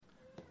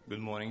Good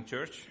morning,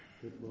 church.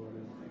 Good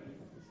morning.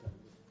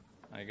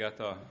 I got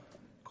a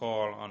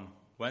call on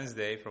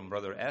Wednesday from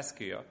Brother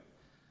Askia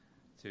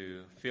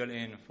to fill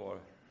in for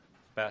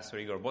Pastor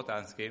Igor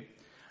Botansky.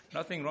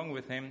 Nothing wrong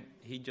with him.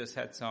 He just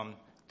had some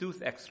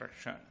tooth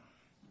extraction.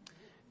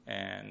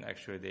 And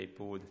actually they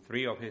pulled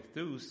 3 of his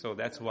tooth, so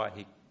that's why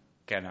he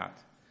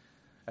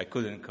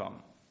couldn't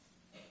come.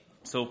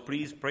 So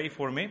please pray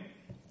for me.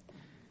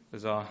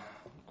 There's a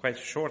quite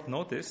short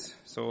notice,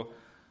 so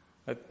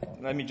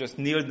let me just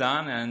kneel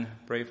down and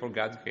pray for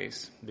God's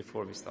grace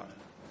before we start.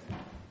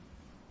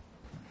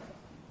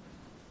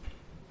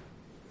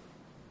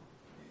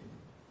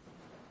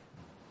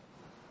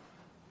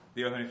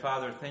 Dear Heavenly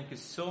Father, thank you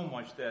so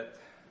much that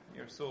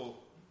you're so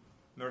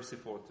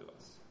merciful to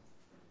us.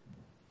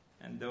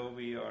 And though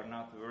we are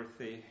not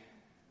worthy,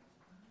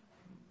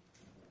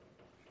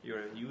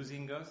 you're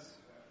using us,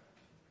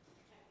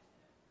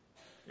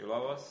 you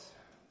love us,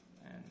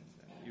 and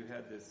you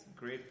had this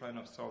great plan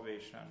of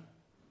salvation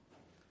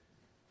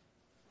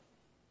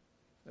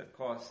that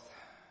cost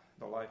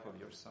the life of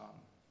your Son.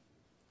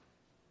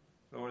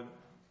 Lord,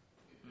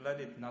 let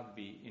it not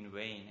be in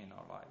vain in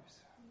our lives,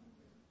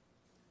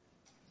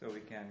 so we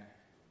can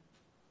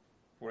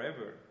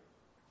forever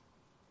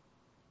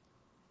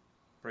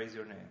praise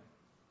your name.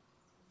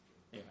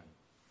 Amen.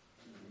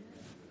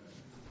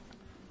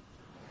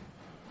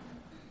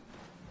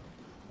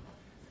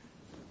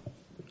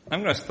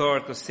 I'm going to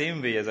start the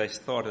same way as I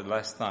started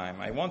last time.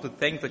 I want to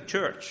thank the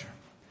church.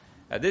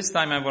 At this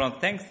time, I want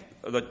to thank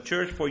the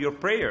church for your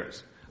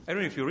prayers. I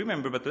don't know if you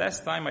remember, but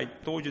last time I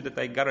told you that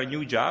I got a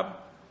new job.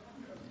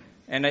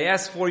 And I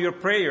asked for your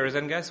prayers,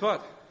 and guess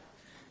what?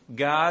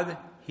 God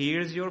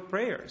hears your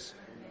prayers.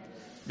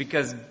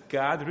 Because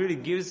God really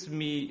gives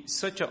me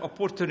such an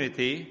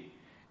opportunity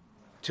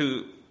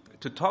to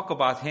talk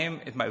about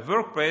Him at my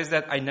workplace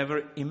that I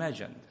never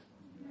imagined.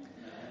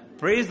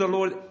 Praise the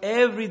Lord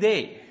every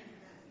day.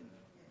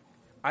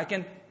 I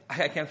can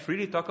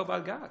freely talk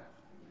about God.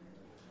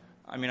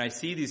 I mean, I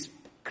see these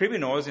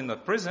criminals in the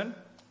prison.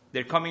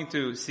 They're coming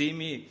to see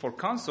me for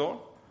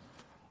counsel.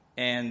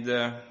 And,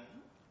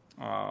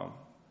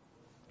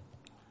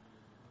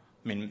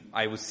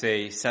 I would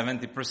say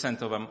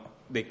 70% of them,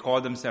 they call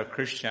themselves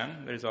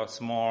Christian. There's a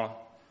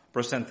small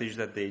percentage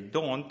that they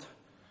don't.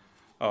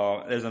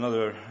 There's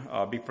another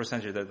big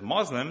percentage that's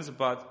Muslims.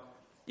 But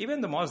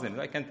even the Muslims,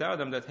 I can tell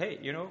them that, hey,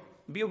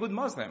 be a good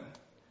Muslim.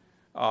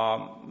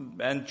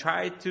 And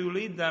try to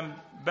lead them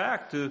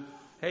back to,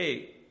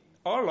 hey,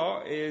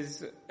 Allah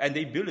is, and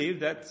they believe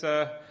that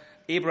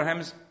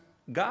Abraham's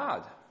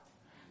God.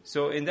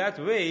 So in that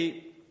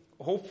way,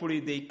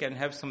 hopefully they can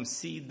have some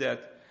seed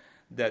that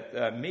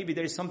maybe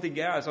there is something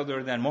else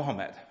other than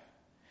Muhammad.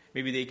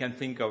 Maybe they can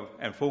think of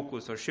and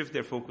focus or shift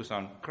their focus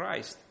on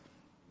Christ.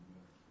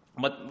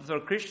 But for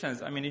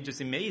Christians, it's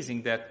just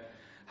amazing that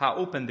how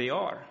open they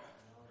are.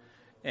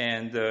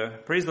 And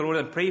praise the Lord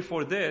and pray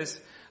for this.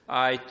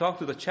 I talked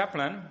to the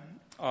chaplain,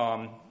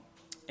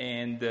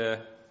 and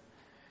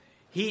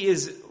he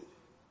is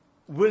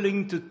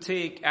willing to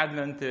take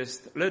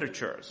Adventist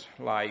literatures.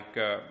 Like,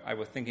 I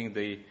was thinking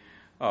the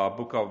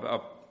book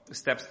of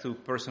Steps to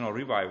Personal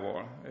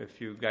Revival.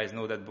 If you guys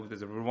know that book,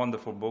 there's a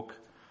wonderful book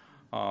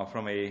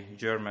from a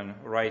German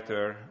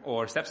writer,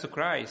 or Steps to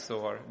Christ,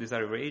 or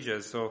Desire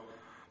Ages. So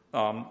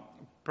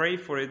pray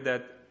for it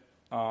that,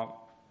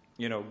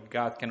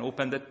 God can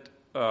open that,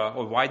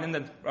 or widen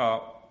that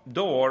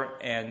door,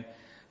 and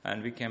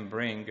we can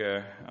bring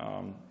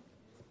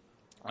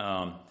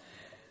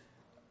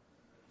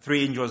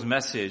Three Angels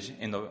message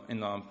in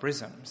the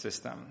prison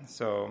system.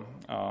 So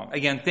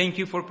again, thank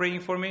you for praying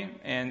for me,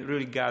 and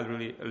really God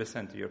really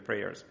listened to your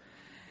prayers.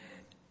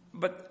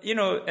 But I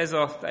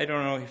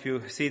don't know if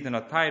you see it in the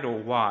title,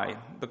 why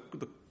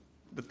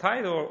the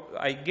title,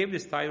 I gave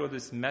this title,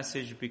 this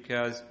message,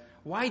 because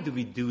why do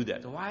we do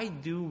that? Why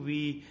do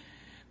we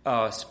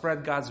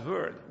spread God's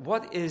word?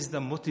 What is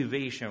the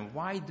motivation?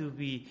 Why do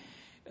we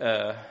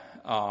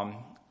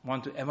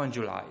want to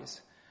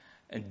evangelize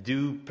and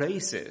do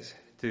places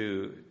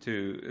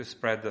to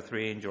spread the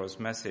Three Angels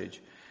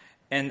message?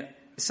 And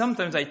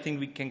sometimes I think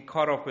we can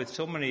caught up with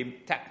so many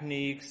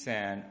techniques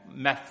and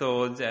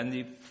methods, and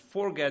we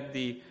forget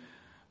the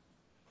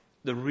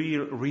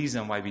real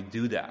reason why we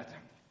do that.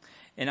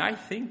 And I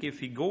think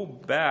if we go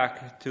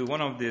back to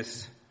one of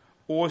this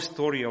old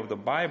story of the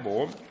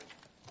Bible,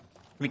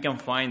 we can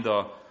find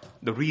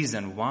the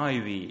reason why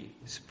we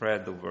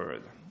spread the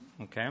word.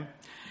 Okay?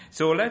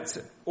 So let's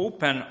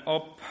open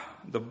up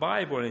the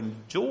Bible in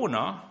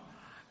Jonah.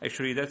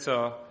 Actually, that's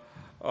a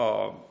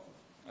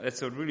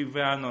really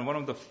well-known, one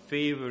of the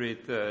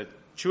favorite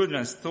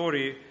children's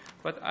story.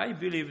 But I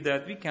believe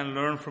that we can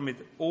learn from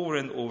it over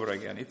and over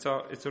again. It's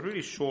a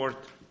really short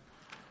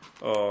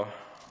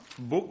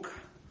book,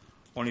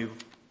 only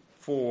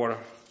 4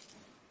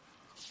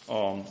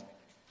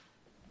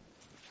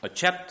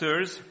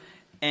 chapters.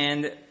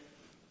 And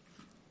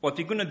what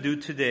we're going to do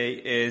today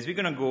is we're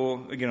going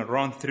to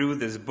run through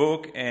this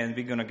book, and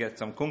we're going to get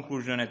some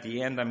conclusion. At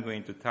the end, I'm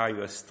going to tell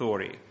you a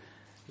story.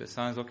 That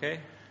sounds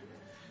okay?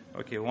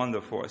 Okay,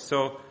 wonderful.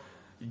 So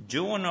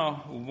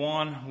Jonah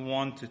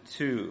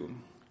 1:1-2.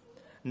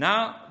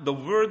 Now the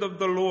word of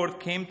the Lord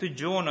came to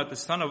Jonah, the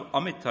son of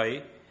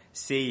Amittai,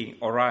 saying,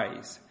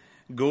 Arise,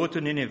 go to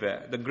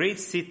Nineveh, the great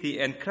city,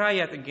 and cry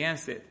out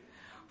against it,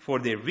 for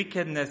their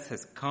wickedness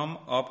has come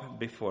up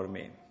before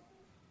me.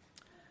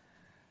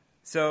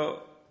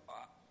 So,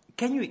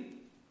 can you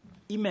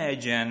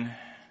imagine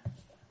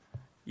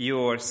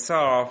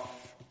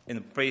yourself in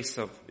the place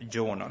of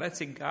Jonah? Let's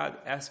say God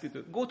asks you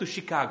to go to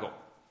Chicago.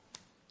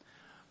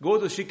 Go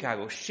to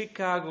Chicago.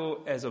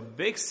 Chicago is a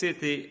big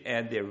city,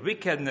 and their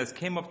wickedness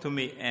came up to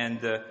me, and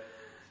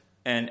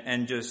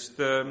just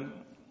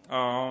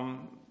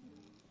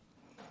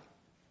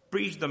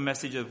preach the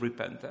message of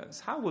repentance.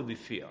 How would we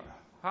feel?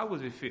 How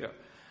would we feel?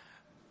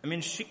 I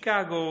mean,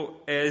 Chicago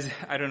is,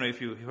 I don't know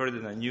if you heard it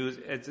in the news,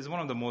 it's one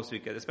of the most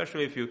wicked,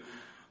 especially if you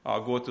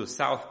go to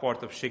south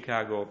part of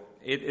Chicago.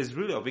 It is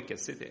really a wicked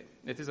city.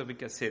 It is a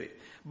wicked city.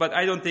 But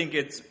I don't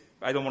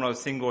want to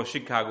single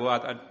Chicago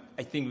out.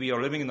 I think we are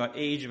living in an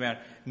age where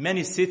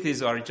many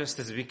cities are just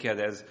as wicked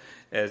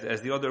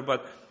as the other.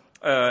 But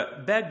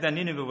back then,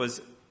 Nineveh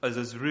was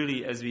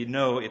really, as we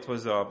know, it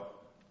was a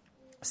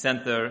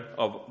center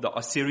of the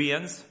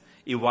Assyrians,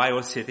 a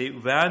wild city,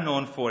 well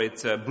known for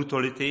its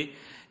brutality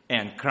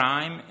and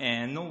crime,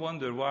 and no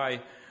wonder why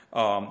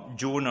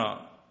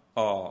Jonah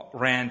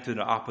ran to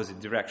the opposite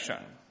direction.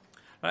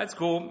 Let's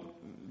go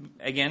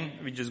again.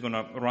 We're just going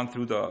to run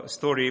through the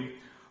story.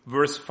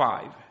 Verse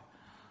 5.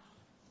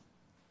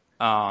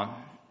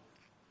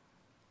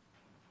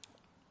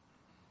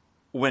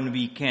 When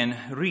we can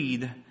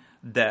read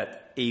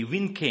that a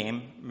wind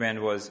came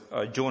when was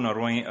Jonah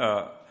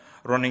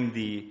running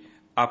the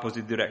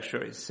opposite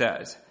direction, it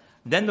says,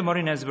 Then the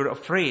mariners were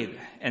afraid,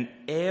 and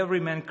every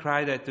man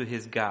cried out to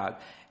his God,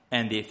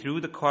 and they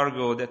threw the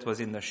cargo that was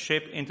in the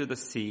ship into the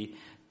sea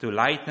to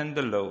lighten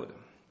the load.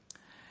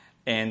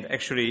 And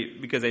actually,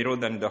 because I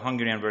wrote down the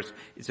Hungarian verse,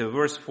 it's a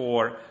verse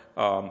 4.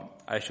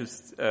 I should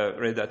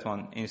read that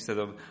one instead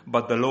of,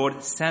 But the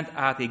Lord sent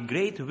out a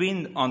great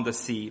wind on the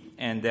sea,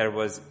 and there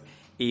was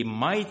a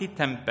mighty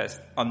tempest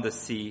on the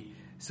sea,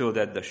 so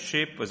that the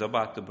ship was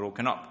about to be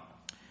broken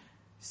up.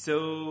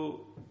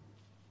 So,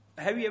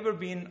 have you ever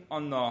been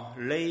on a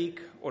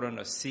lake or on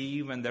a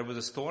sea when there was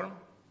a storm?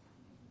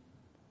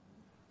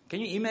 Can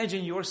you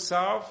imagine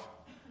yourself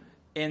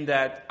in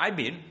that? I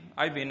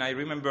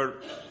remember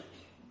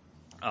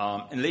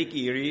in Lake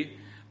Erie,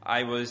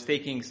 I was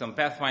taking some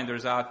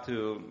pathfinders out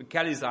to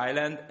Kelly's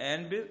Island,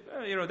 and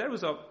there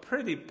was a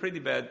pretty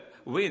bad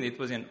wind. It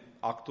was in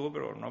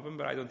October or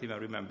November, I don't even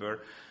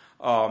remember,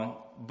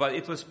 but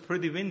it was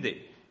pretty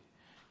windy.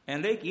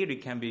 And Lake Erie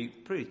can be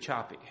pretty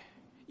choppy,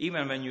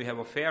 even when you have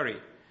a ferry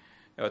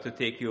to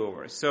take you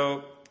over.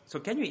 So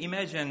can you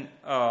imagine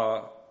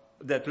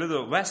that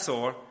little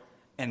vessel,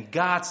 and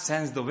God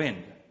sends the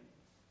wind?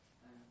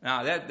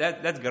 Now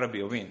that's gotta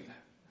be a wind.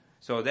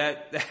 So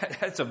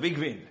that's a big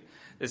wind.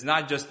 It's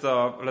not just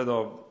a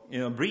little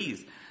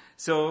breeze.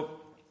 So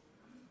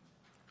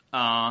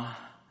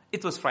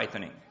it was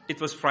frightening. It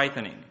was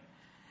frightening,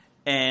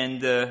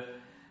 and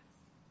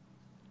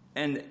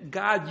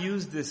God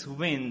used this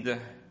wind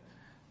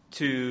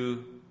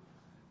to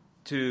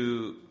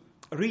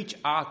reach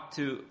out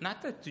to,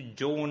 not to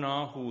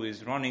Jonah, who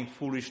is running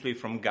foolishly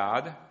from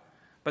God,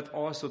 but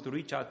also to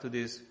reach out to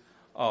these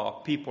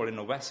people in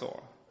a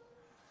vessel,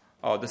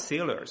 the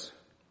sailors.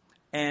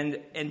 And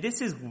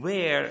this is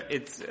where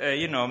it's,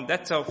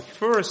 that's our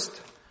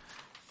first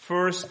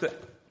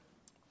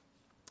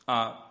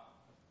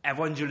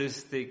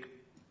evangelistic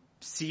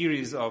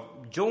series of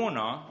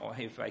Jonah, or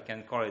if I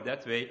can call it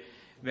that way,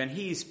 when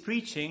he is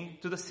preaching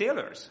to the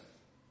sailors.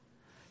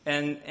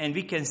 And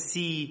we can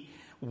see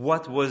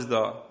what was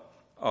the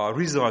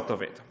result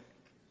of it.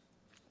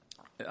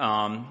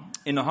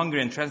 In a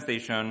Hungarian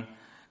translation,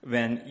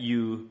 when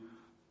you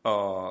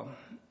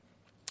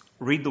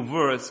read the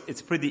words,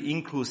 it's pretty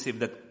inclusive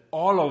that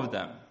all of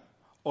them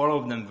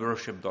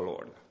worship the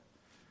Lord.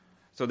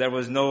 So there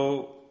was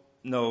no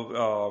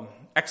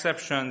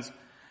exceptions.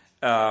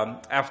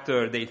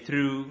 After they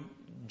threw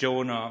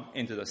Jonah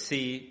into the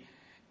sea,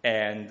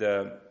 and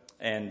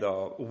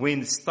the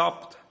wind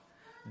stopped,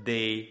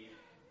 they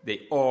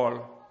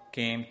all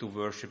came to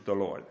worship the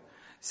Lord.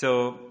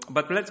 So,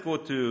 but let's go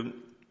to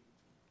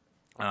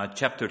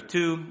chapter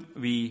 2.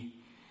 We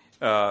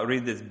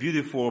read this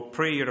beautiful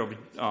prayer of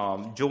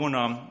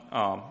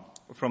Jonah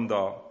from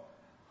the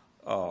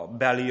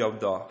belly of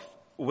the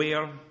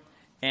whale.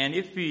 And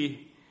if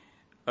we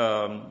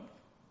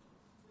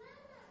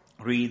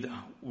read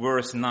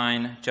verse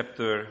 9,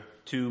 chapter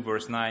 2,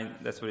 verse 9,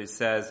 that's what it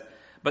says.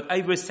 But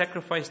I will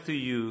sacrifice to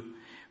you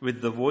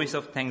with the voice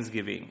of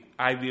thanksgiving.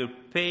 I will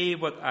pay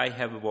what I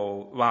have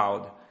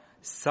vowed.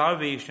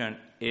 Salvation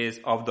is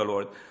of the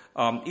Lord.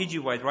 E.G.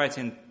 White writes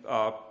in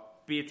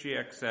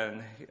Patriarchs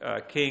and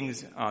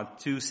Kings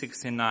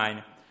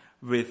 2:69,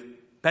 with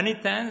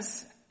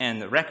penitence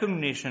and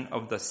recognition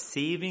of the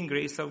saving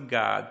grace of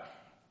God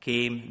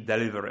came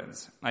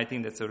deliverance. I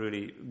think that's a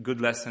really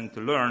good lesson to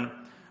learn.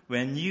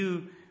 When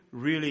you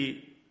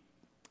really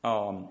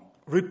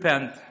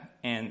repent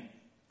and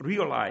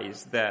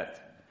realize that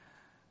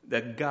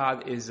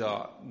God is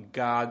a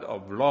God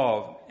of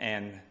love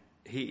and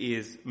He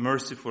is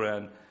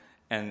merciful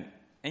and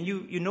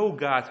you know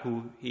God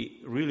who He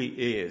really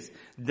is,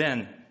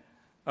 then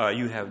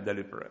you have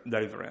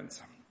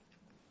deliverance.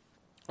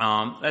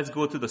 Let's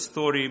go to the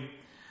story.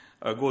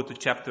 Go to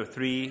chapter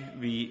 3.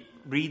 We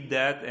read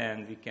that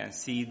and we can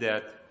see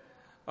that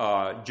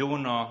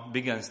Jonah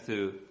begins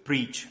to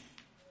preach.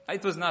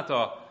 It was not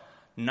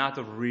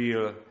a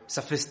real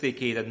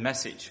sophisticated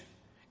message.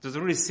 It was a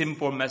really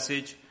simple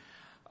message.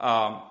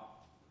 I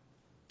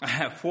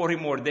have 40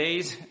 more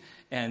days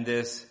and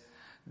this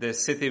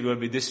city will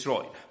be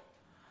destroyed.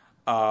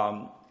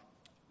 Though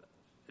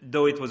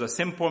it was a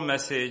simple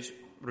message,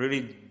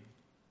 really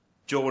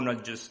Jonah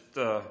just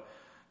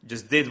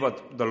did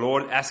what the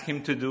Lord asked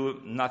him to do,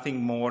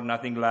 nothing more,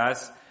 nothing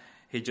less.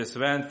 He just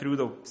went through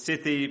the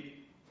city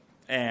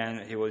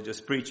and he was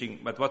just preaching.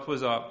 But what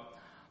was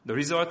the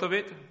result of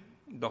it?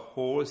 The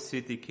whole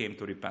city came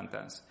to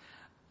repentance.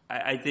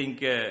 I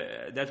think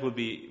that would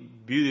be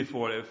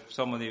beautiful if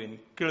someone in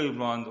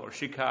Cleveland or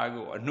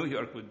Chicago or New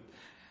York would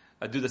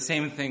do the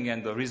same thing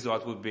and the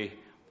result would be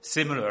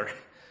similar.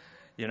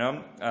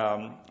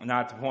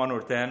 Not 1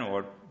 or 10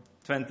 or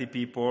 20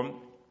 people,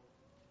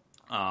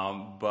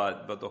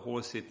 but the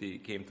whole city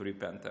came to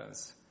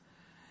repentance.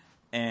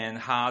 And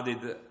how did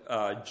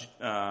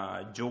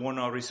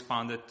Jonah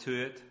responded to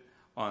it?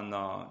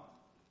 On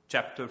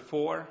chapter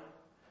 4,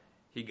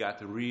 he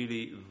got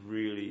really,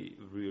 really,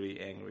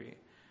 really angry.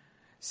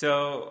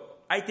 So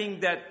I think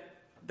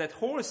that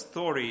whole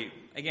story,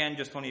 again,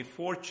 just only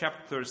 4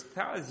 chapters,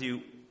 tells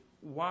you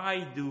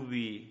why do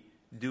we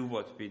do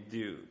what we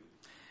do.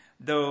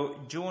 Though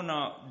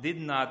Jonah did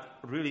not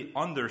really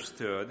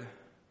understood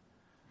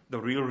the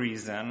real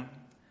reason,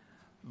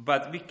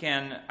 but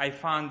I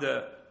found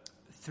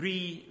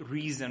 3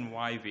 reasons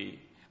why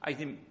I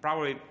think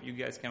probably you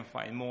guys can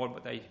find more,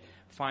 but I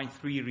find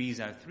 3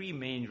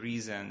 main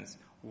reasons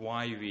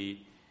why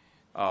we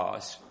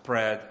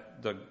spread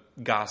the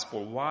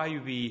gospel, why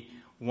we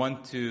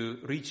want to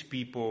reach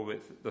people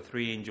with the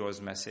 3 angels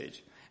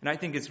message. And I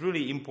think it's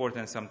really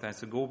important sometimes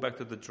to go back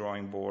to the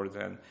drawing board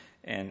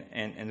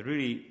and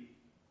really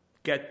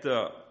get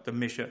the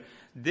mission.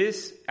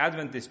 This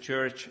Adventist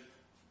church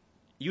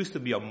used to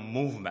be a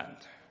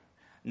movement,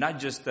 not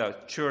just a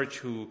church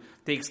who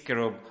takes care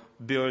of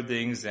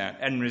buildings and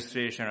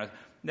administration.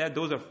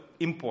 Those are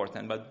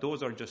important, but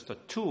those are just a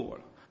tool.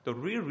 The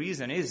real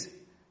reason is,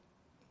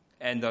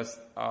 and the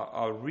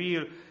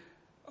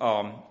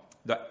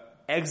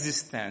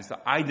existence, the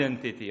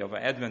identity of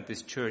an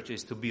Adventist church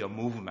is to be a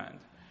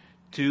movement,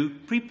 to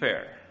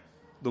prepare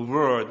the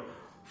world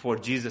for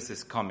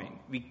Jesus' coming.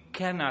 We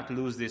cannot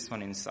lose this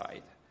one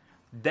inside.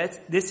 This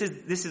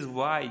is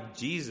why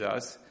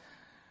Jesus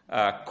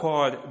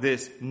called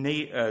this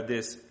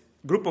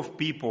group of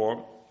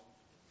people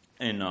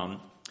in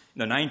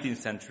the 19th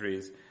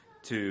centuries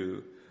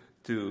to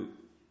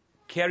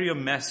carry a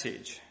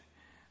message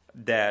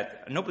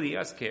that nobody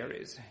else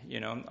carries.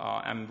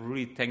 I'm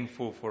really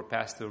thankful for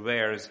Pastor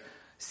Ware's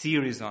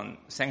series on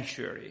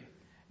sanctuary,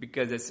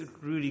 because it's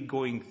really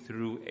going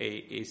through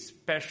a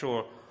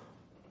special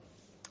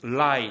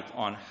light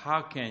on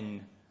how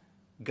can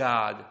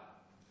God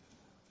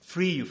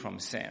free you from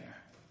sin,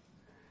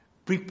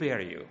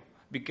 prepare you,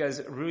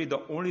 because really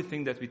the only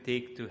thing that we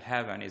take to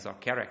heaven is our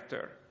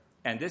character.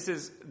 And this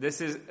is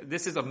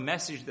a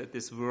message that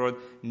this world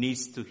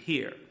needs to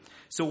hear.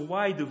 So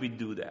why do we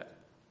do that?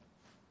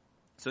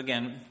 So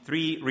again,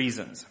 3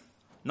 reasons.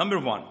 Number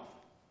 1,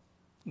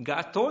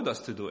 God told us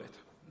to do it,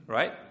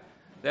 right?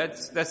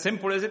 That's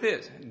simple as it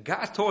is.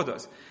 God told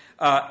us.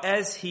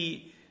 As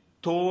He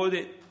told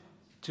it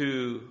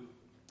to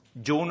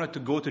Jonah to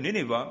go to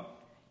Nineveh,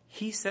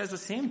 He says the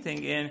same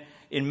thing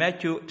in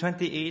Matthew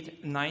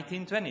 28,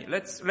 19, 20.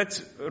 Let's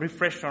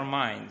refresh our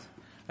minds.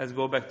 Let's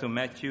go back to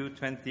Matthew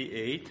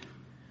 28,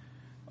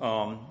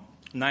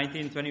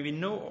 19, 20.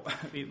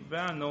 We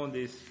well know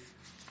these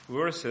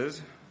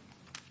verses.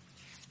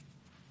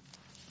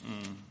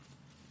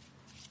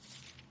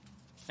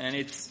 And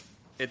it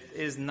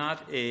is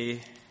not a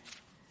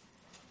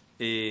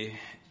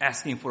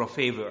asking for a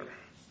favor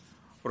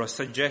or a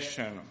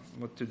suggestion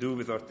what to do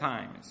with our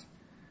times.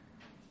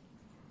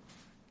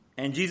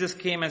 And Jesus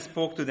came and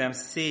spoke to them,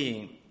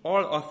 saying,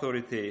 all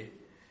authority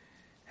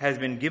has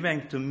been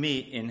given to me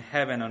in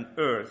heaven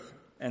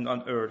and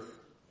on earth.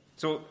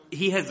 So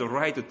He has the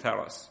right to tell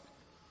us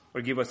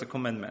or give us the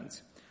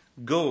commandments.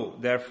 Go,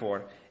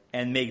 therefore,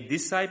 and make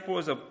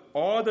disciples of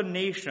all the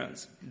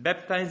nations,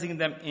 baptizing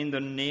them in the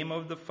name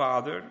of the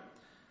Father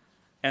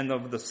and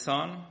of the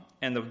Son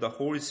and of the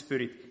Holy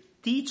Spirit,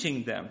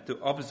 teaching them to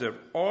observe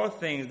all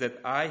things that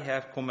I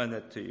have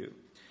commanded to you.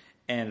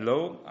 And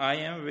lo, I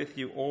am with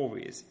you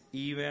always,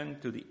 even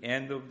to the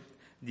end of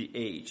the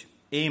age.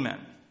 Amen.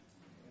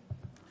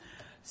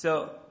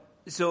 So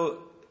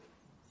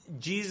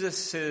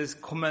Jesus'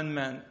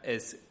 commandment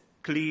is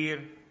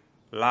clear,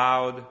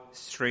 loud,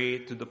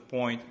 straight, to the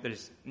point.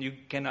 You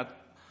cannot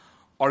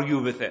argue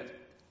with it.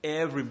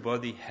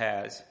 Everybody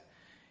has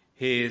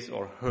his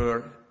or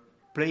her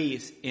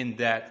place in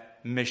that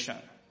mission.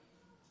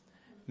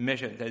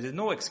 There is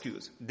no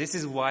excuse. This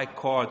is why God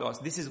called us.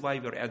 This is why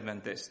we're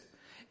Adventists.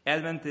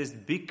 Adventists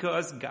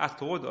because God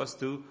told us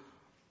to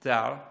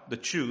tell the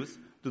truth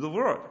to the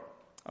world.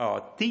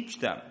 Teach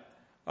them.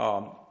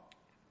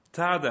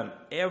 Tell them.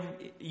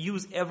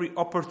 Use every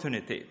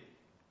opportunity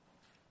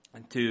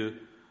to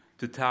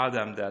tell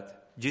them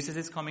that Jesus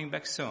is coming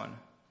back soon.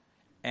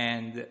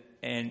 And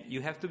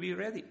you have to be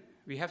ready.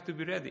 We have to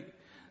be ready.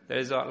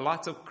 There's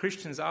lots of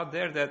Christians out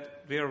there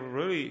that we are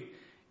really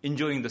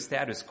enjoying the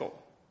status quo.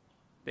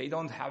 They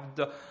don't have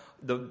the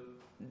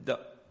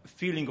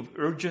feeling of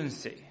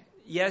urgency.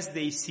 Yes,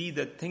 they see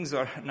that things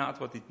are not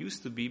what it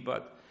used to be,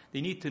 but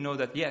they need to know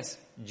that, yes,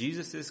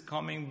 Jesus is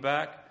coming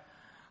back.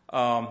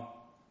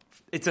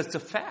 It's a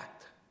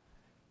fact.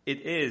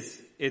 It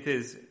is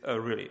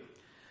really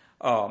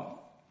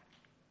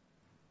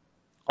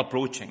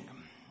approaching.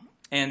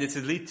 And this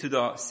leads to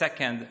the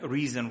second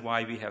reason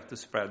why we have to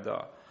spread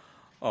a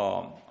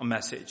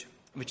message,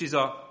 which is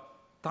a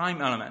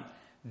time element.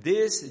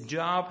 This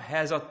job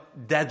has a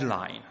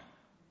deadline.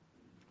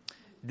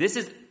 This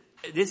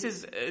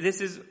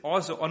is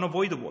also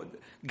unavoidable.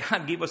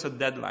 God gave us a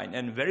deadline.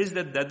 And where is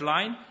that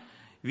deadline?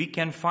 We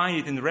can find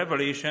it in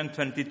Revelation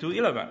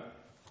 22:11.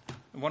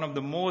 One of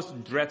the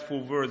most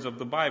dreadful words of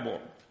the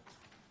Bible.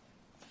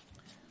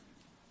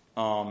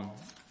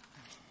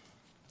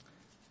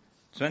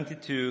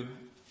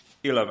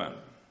 22:11.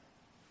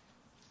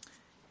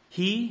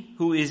 He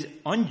who is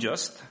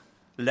unjust,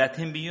 let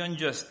him be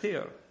unjust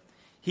still.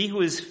 He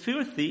who is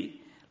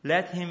filthy,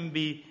 let him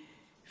be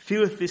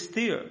filthy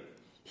still.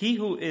 He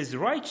who is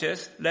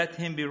righteous, let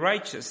him be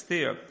righteous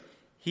still.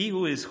 He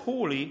who is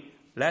holy,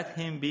 let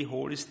him be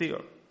holy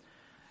still.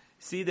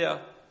 See,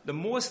 the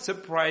most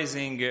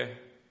surprising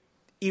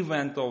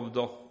event of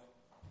the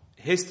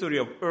history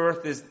of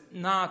earth is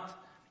not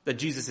that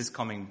Jesus is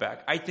coming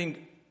back. I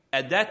think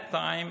at that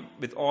time,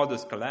 with all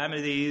those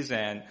calamities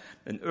and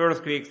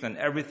earthquakes and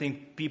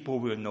everything, people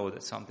will know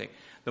that something.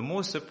 The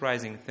most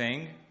surprising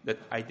thing that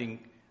I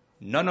think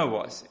none of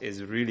us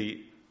is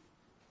really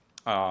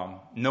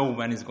know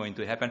when it's going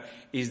to happen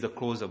is the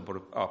close of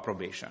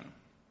probation.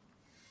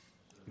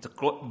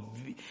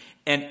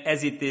 And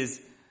as it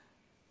is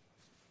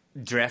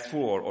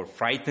dreadful or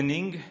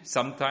frightening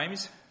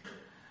sometimes,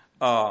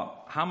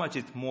 how much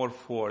it's more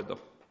for the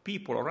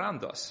people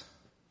around us.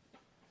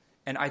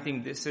 And I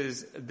think this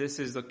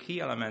is the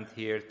key element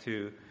here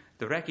to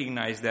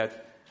recognize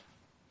that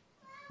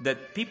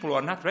people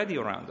are not ready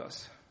around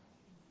us.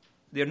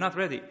 They're not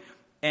ready.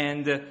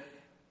 And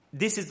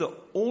this is the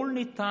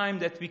only time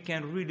that we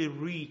can really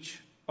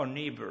reach our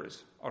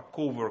neighbors, our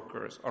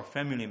co-workers, our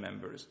family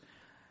members.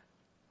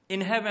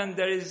 In heaven,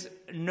 there is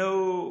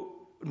no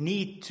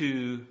need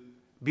to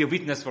be a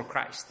witness for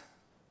Christ.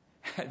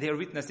 They are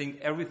witnessing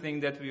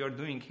everything that we are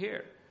doing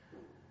here.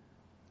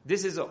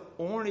 This is the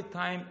only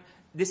time,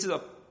 this is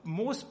the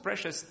most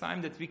precious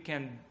time that we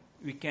can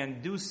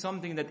do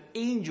something that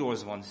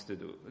angels wants to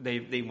do.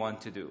 They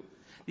want to do.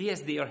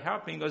 Yes, they are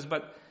helping us,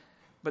 but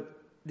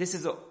this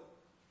is a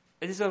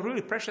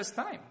really precious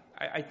time.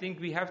 I think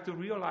we have to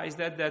realize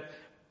that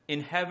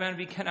in heaven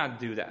we cannot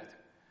do that.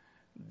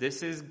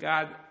 This is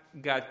God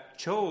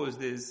chose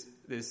this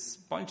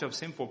bunch of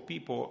simple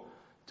people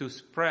to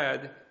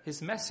spread His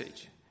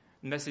message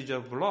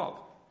of love,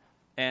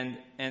 and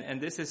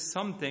this is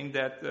something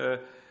that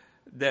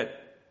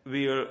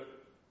will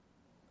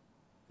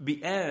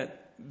be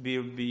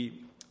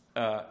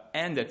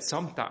ended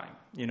sometime.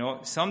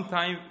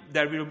 Sometime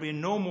there will be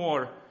no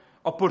more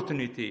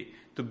opportunity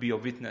to be a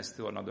witness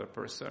to another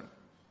person.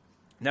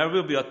 There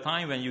will be a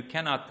time when you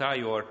cannot tell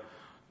your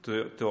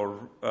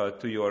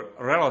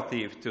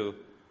relative, to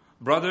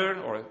brother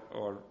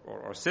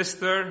or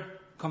sister,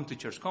 come to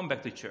church, come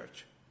back to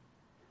church.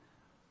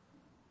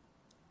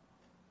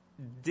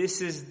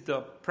 This is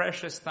the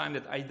precious time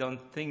that I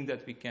don't think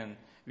that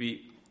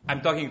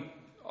I'm talking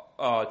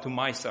to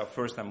myself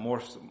first and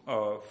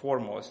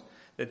foremost,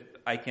 that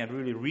I can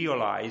really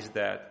realize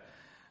that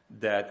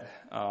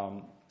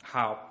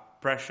how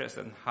precious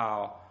and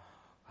how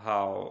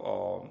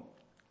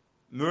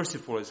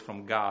merciful is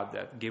from God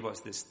that gave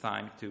us this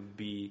time to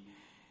be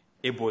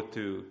able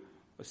to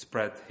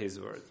spread His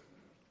word.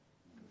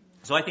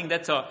 So I think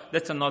that's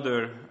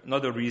another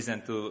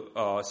reason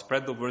to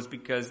spread the words,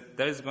 because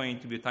there is going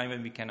to be a time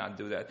when we cannot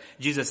do that.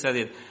 Jesus said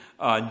in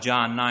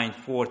John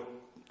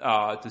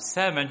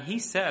 9:4-7, He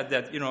said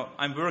that,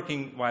 I'm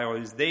working while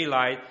it's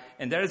daylight,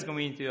 and there is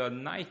going to be a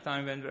night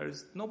time when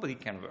nobody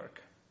can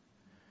work.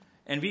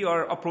 And we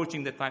are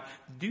approaching that time.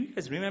 Do you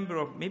guys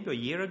remember maybe a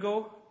year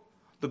ago,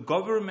 the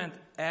government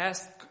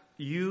asked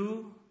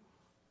the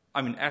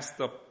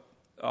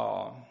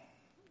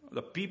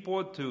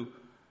people to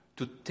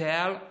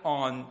tell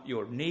on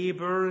your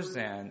neighbors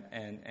and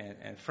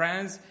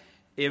friends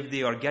if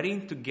they are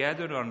getting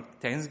together on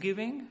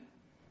Thanksgiving?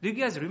 Do you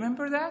guys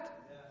remember that?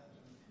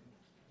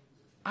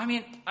 I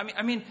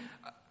mean,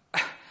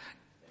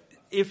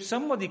 if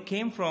somebody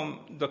came from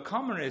the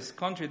communist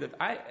country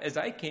as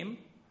I came,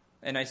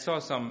 and I saw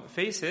some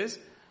faces,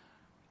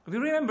 We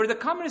remember the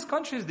communist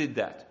countries did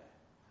that.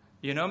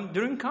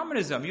 During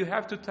communism, you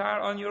have to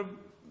tire on your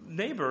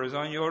neighbors,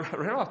 on your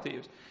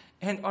relatives.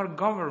 And our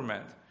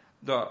government,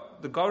 the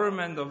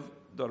government of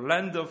the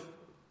land of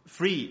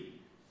free,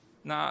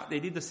 now they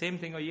did the same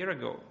thing a year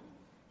ago.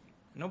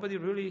 Nobody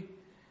really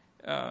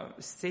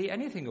say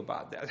anything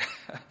about that.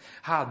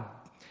 how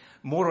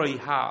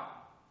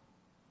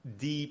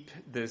deep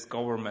this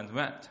government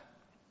went.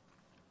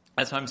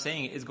 That's what I'm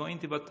saying. It's going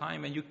to be a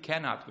time when you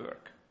cannot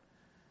work.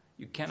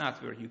 You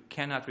cannot work. You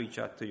cannot reach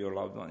out to your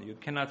loved one. You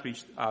cannot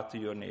reach out to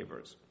your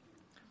neighbors.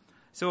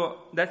 So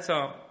that's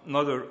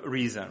another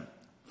reason.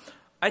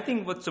 I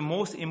think what's the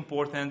most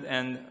important,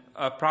 and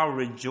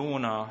probably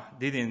Jonah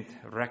didn't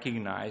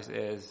recognize,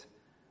 is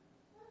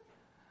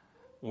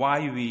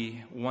why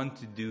we want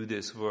to do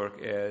this work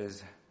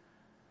is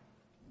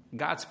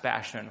God's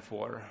passion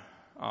for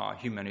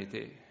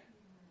humanity.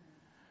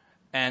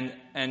 And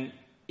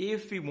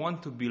if we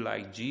want to be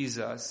like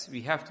Jesus,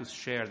 we have to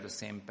share the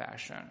same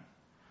passion.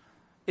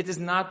 It is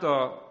not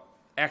the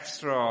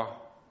extra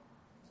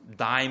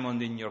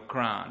diamond in your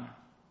crown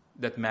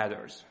that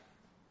matters.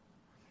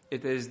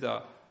 It is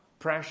the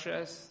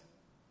precious,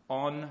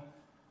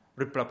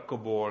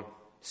 unreplicable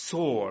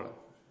soul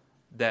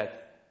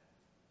that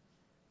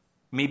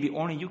maybe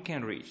only you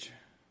can reach.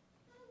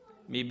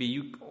 Maybe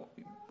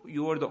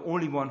you are the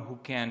only one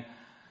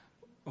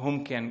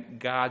whom can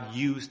God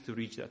use to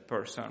reach that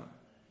person.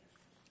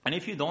 And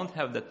if you don't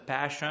have that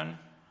passion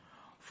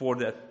for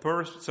that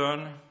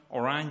person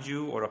around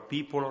you or a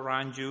people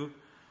around you,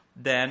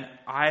 then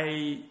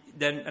I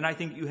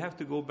think you have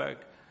to go back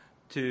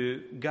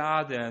to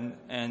God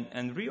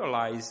and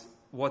realize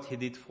what He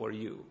did for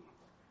you.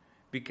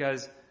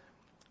 Because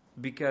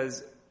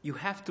you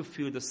have to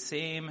feel the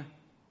same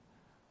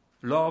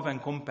love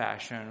and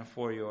compassion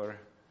for your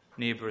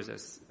neighbors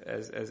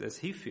as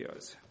He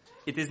feels.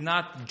 It is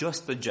not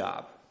just a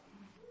job.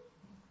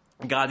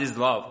 God is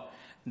love.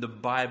 The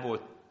Bible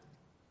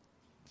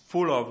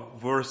full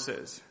of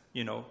verses.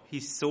 He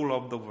so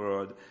loved the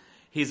world.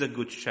 He's a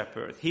good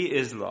shepherd. He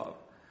is love.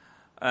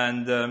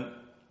 And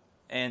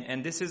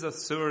this is a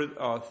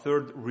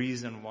third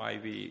reason why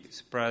we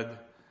spread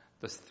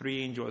the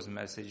three angels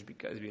message,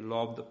 because we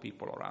love the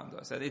people around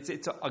us. And it's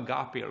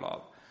agape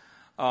love.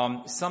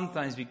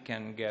 Sometimes we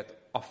can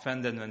get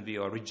offended when we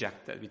are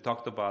rejected. We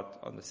talked about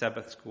on the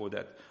Sabbath school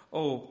that,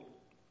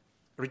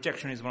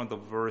 rejection is one of the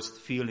worst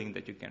feelings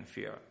that you can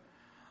feel.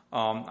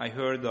 I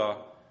heard a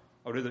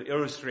little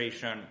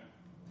illustration.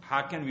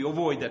 How can we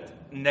avoid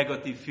that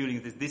negative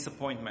feeling, this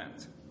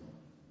disappointment?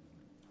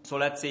 So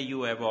let's say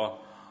you have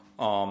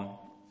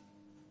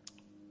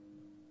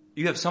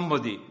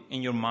somebody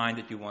in your mind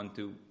that you want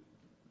to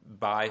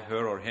buy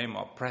her or him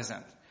a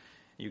present.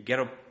 You get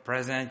a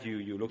present,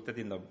 you looked at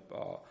it in a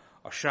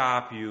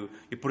shop, you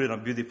put it in a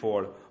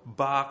beautiful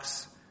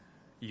box,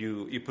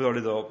 you put a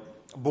little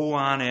bow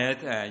on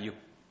it, and you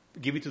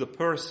give it to the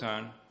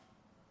person,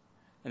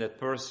 and that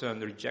person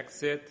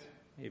rejects it,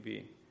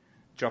 maybe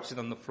drops it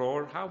on the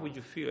floor. How would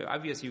you feel?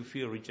 Obviously, you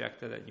feel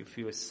rejected and you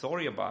feel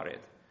sorry about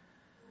it.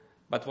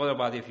 But what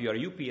about if you are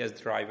a UPS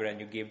driver and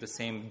you gave the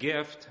same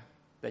gift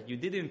that you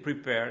didn't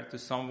prepare to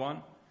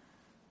someone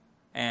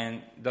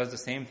and does the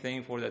same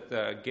thing for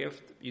that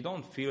gift? You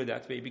don't feel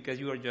that way because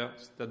you are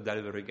just the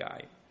delivery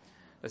guy.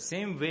 The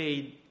same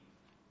way,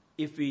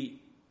 if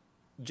we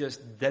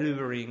just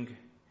delivering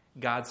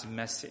God's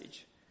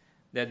message,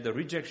 that the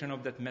rejection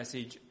of that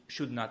message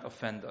should not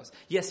offend us.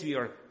 Yes, we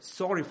are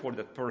sorry for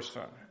that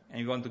person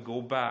and we want to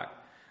go back,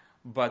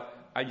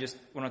 but I just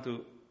wanted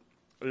to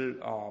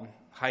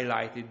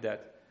highlight it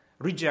that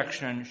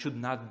rejection should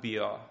not be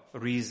a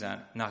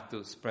reason not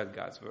to spread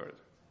God's word.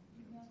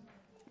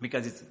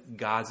 Because it's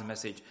God's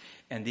message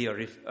and they are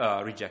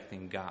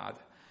rejecting God.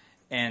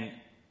 And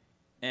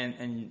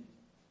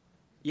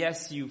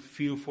yes, you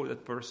feel for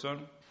that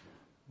person,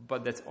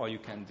 but that's all you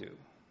can do.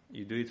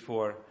 You do it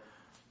for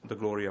the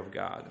glory of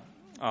God.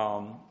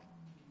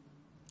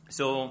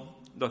 So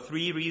the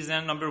three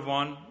reasons: number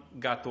one,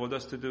 God told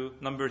us to do.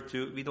 Number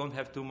two, we don't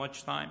have too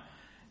much time.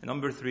 And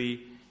number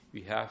three,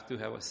 we have to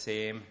have a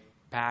same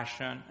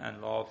passion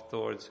and love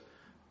towards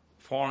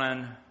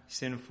fallen,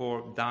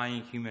 sinful,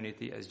 dying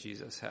humanity as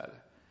Jesus had.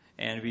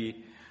 And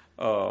we,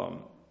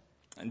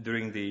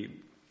 during the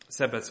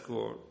Sabbath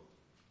school,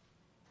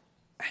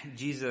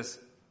 Jesus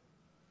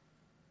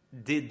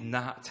did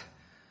not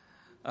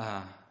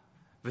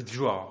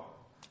withdraw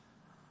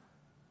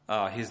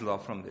his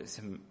love from this.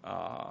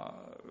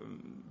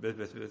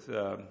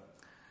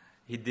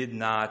 He did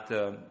not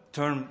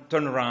turn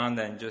around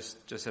and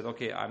just said,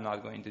 okay, I'm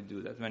not going to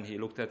do that. When he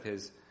looked at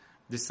his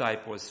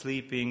disciples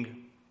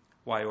sleeping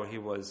while he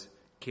was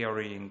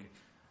carrying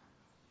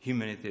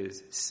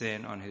humanity's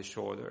sin on his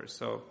shoulders.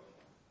 So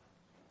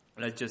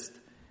let's just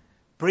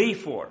pray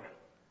for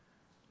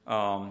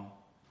the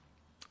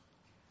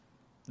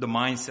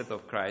mindset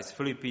of Christ.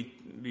 We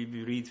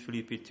read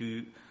Philippi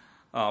 2,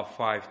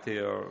 5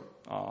 to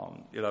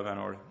 11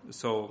 or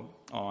so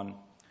on.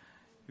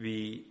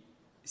 We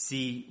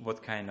see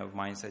what kind of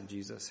mindset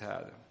Jesus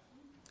had.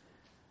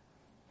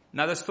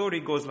 Now the story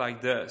goes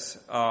like this.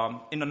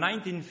 In the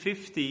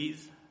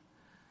 1950s,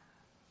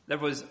 there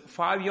was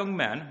 5 young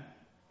men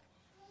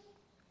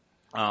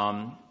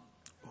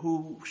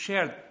who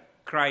shared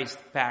Christ's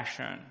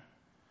passion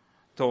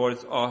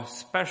towards a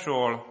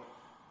special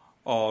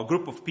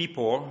group of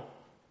people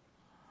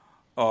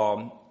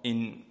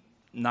in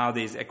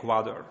nowadays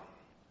Ecuador.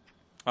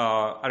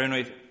 I don't know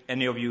if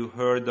any of you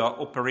heard the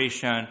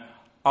Operation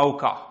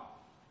Auca.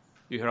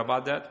 You heard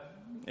about that?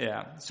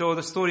 Yeah. So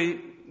the story,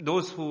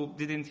 those who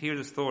didn't hear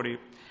the story,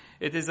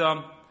 it is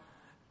a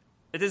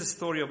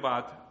story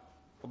about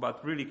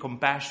really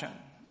compassion,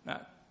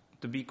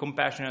 to be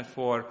compassionate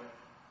for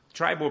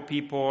tribal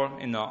people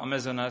in the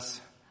Amazonas,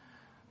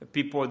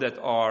 people that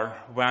are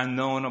well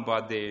known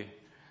about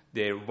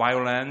their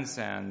violence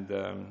and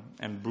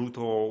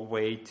brutal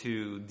way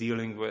to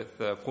dealing with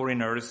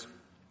foreigners.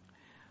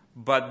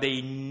 But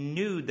they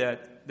knew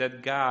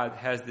that God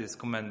has these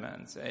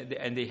commandments,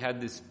 and they had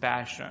this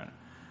passion.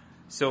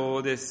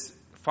 So this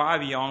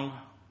 5 young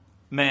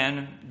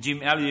men,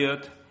 Jim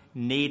Elliot,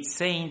 Nate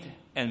Saint,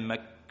 and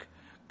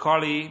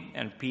Macaulay,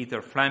 and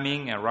Peter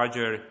Fleming, and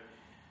Roger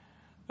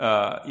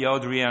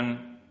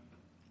Yaudrian,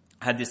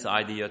 had this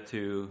idea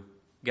to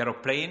get a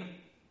plane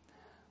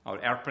or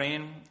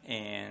airplane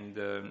and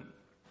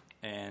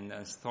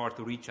start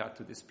to reach out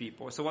to these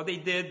people. So what they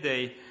did,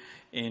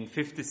 in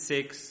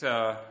 56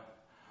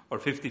 or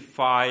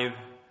 55,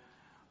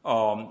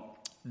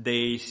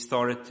 they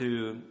started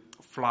to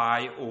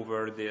fly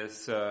over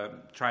this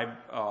tribe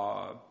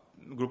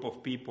group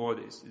of people,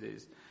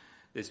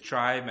 this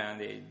tribe, and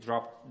they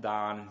dropped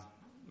down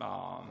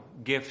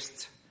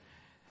gifts.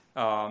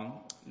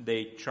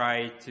 They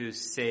tried to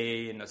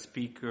say in the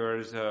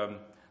speakers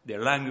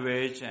their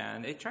language,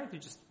 and they tried to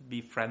just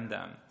befriend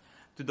them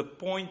to the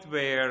point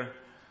where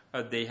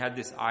they had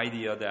this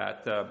idea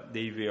that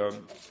they will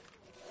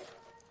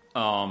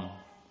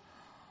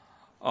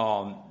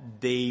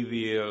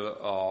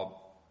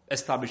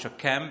establish a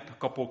camp a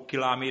couple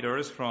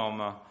kilometers from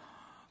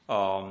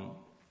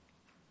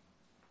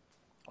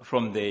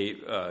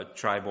the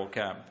tribal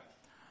camp.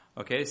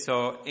 Okay,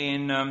 so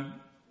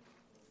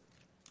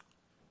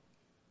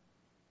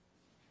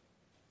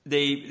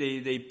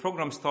the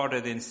program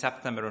started in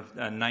September of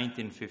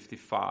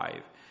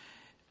 1955,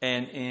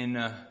 and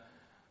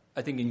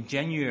I think in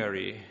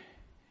January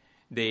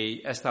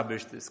they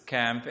established this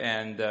camp.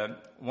 And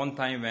one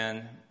time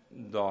when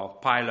the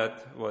pilot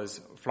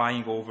was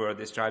flying over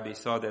this tribe, they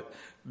saw that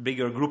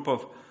bigger group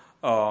of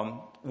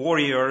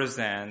warriors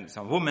and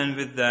some women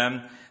with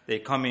them. They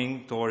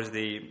coming towards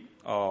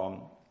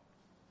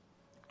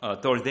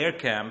towards their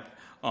camp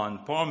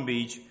on Palm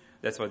Beach.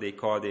 That's what they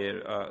call their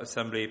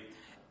assembly.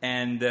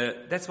 And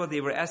that's what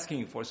they were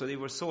asking for. So they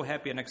were so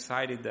happy and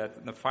excited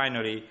that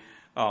finally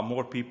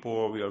more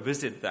people will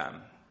visit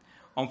them.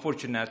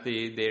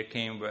 Unfortunately, they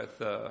came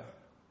with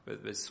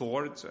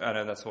swords,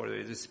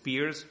 with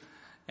spears,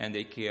 and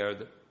they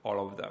killed all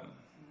of them.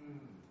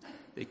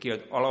 They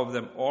killed all of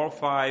them. All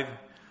 5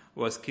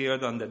 was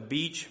killed on the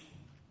beach.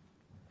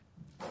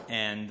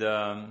 And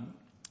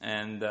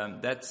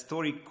that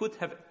story could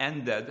have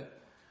ended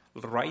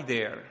right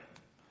there,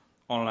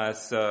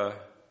 unless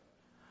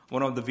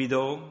one of the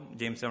widow,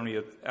 James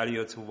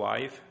Elliot's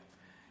wife,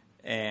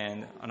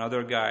 and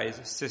another guy's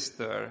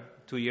sister,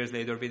 2 years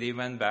later, they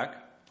went back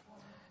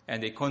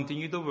and they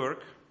continued the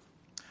work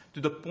to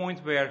the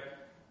point where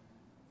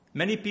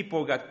many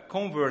people got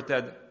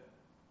converted,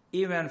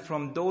 even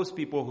from those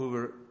people who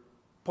were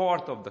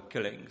part of the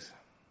killings.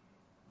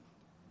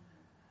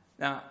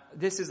 Now,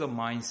 this is a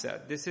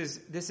mindset. This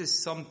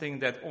is something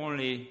that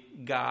only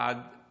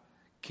God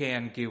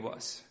can give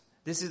us.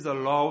 This is the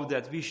love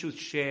that we should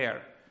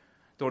share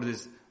toward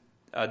this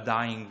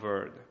dying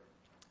world.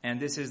 And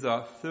this is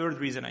the third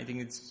reason I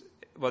think it's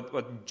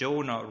what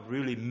Jonah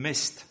really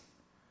missed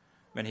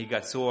when he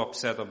got so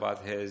upset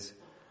about his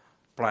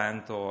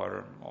plant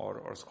or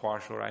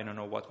squash, or I don't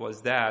know what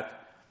was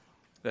that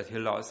he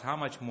lost. How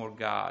much more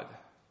God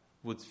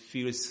would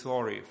feel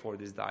sorry for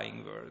this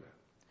dying world.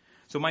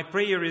 So my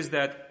prayer is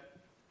that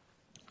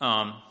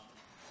that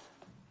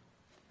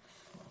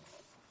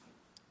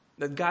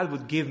God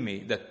would give me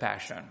that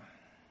passion.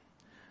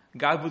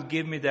 God would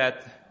give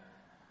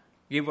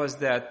us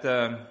that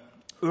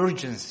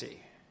urgency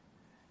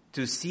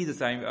to see the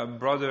time.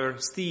 Brother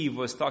Steve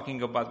was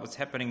talking about what's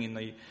happening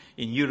in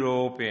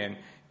Europe and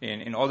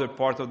in other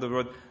parts of the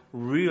world.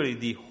 Really,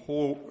 the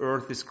whole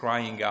earth is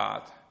crying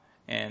out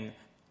and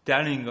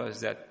telling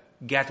us that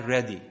get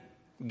ready.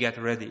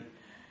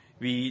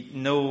 We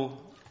know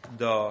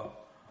the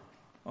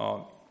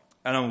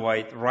Ellen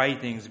White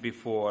writings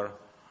before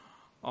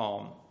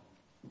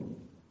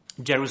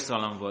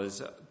Jerusalem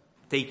was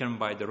taken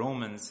by the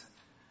Romans.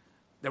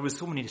 There were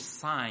so many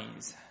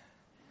signs,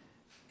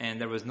 and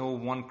there was no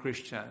one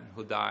Christian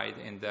who died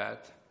in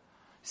that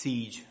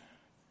siege.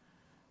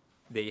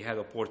 They had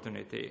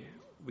opportunity.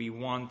 We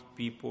want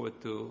people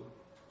to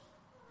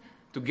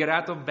get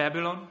out of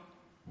Babylon.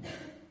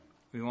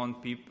 We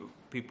want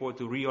people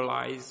to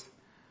realize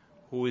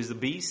who is the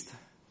beast.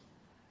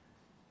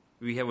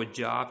 we have a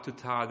job to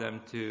tell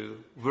them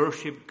to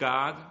worship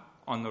God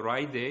on the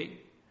right day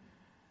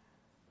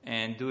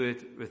and do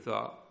it with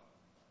a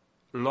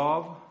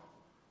love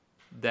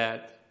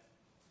that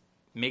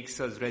makes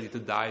us ready to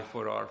die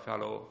for our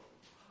fellow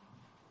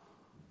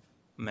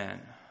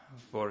man,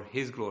 for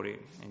His glory.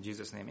 In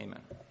Jesus' name,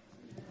 amen.